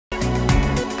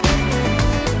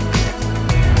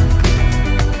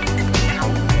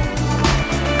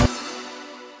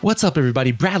What's up,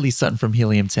 everybody? Bradley Sutton from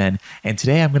Helium 10, and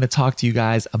today I'm going to talk to you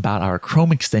guys about our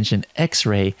Chrome extension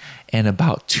X-Ray and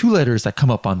about two letters that come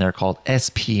up on there called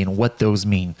SP and what those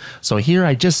mean. So here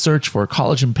I just searched for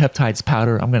collagen peptides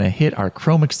powder. I'm going to hit our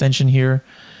Chrome extension here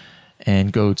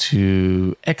and go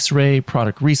to X-Ray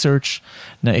product research.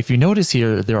 Now, if you notice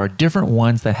here, there are different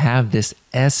ones that have this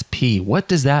SP. What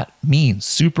does that mean?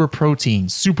 Super protein,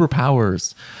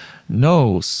 superpowers.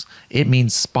 No, it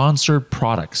means sponsored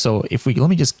product. So if we, let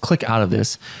me just click out of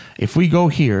this. If we go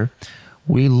here,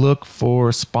 we look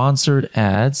for sponsored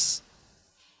ads.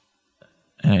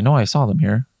 And I know I saw them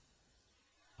here.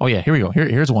 Oh yeah, here we go.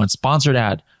 Here's one, sponsored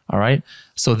ad. All right.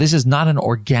 So this is not an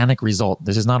organic result.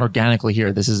 This is not organically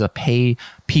here. This is a pay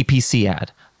PPC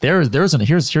ad. Here's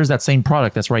that same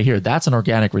product that's right here. That's an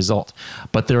organic result.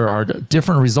 But there are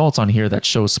different results on here that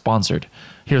show sponsored.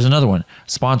 Here's another one,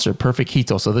 sponsored, perfect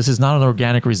keto. So this is not an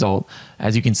organic result.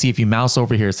 As you can see, if you mouse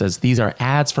over here, it says these are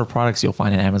ads for products you'll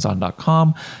find at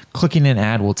Amazon.com. Clicking an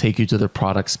ad will take you to the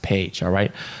products page. All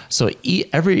right. So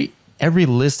every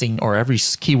listing or every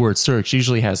keyword search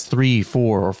usually has 3,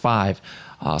 4, or 5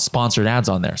 sponsored ads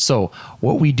on there. So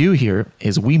what we do here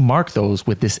is we mark those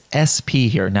with this SP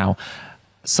here. Now,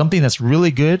 something that's really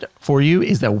good for you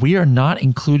is that we are not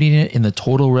including it in the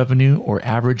total revenue or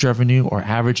average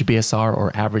BSR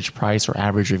or average price or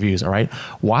average reviews. All right.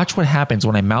 Watch what happens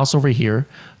when I mouse over here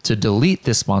to delete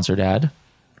this sponsored ad.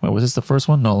 Wait, was this the first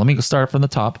one? No, let me go start from the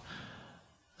top.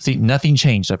 See, nothing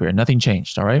changed up here. Nothing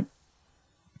changed. All right.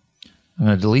 I'm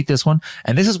going to delete this one.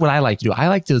 And this is what I like to do. I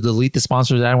like to delete the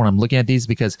sponsored ad when I'm looking at these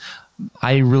because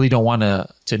I really don't want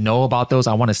to know about those.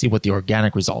 I want to see what the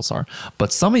organic results are.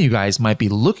 But some of you guys might be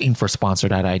looking for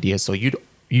sponsored ad ideas. So you'd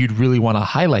really want to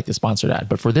highlight the sponsored ad.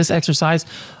 But for this exercise,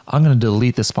 I'm going to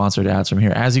delete the sponsored ads from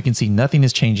here. As you can see, nothing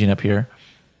is changing up here.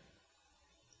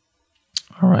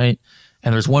 All right.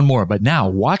 And there's one more. But now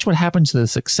watch what happens to the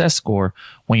success score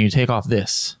when you take off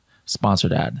this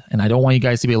sponsored ad. And I don't want you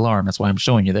guys to be alarmed. That's why I'm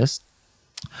showing you this.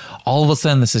 All of a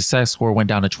sudden, the success score went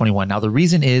down to 21. Now, the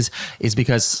reason is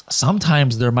because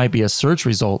sometimes there might be a search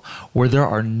result where there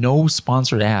are no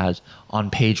sponsored ads on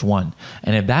page 1.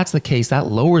 And if that's the case, that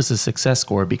lowers the success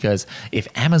score because if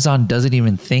Amazon doesn't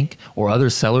even think or other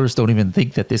sellers don't even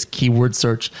think that this keyword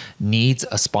search needs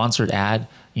a sponsored ad,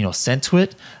 sent to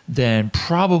it, then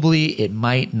probably it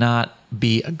might not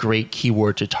be a great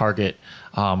keyword to target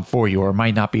for you, or it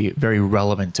might not be very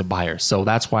relevant to buyers. So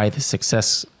that's why the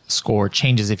success score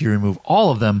changes if you remove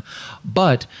all of them,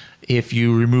 but if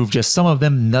you remove just some of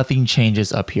them, nothing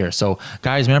changes up here. So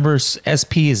guys, remember,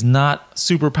 SP is not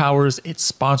superpowers, it's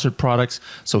sponsored products.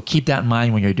 So keep that in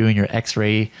mind when you're doing your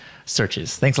X-Ray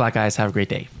searches. Thanks a lot, guys. Have a great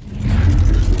day.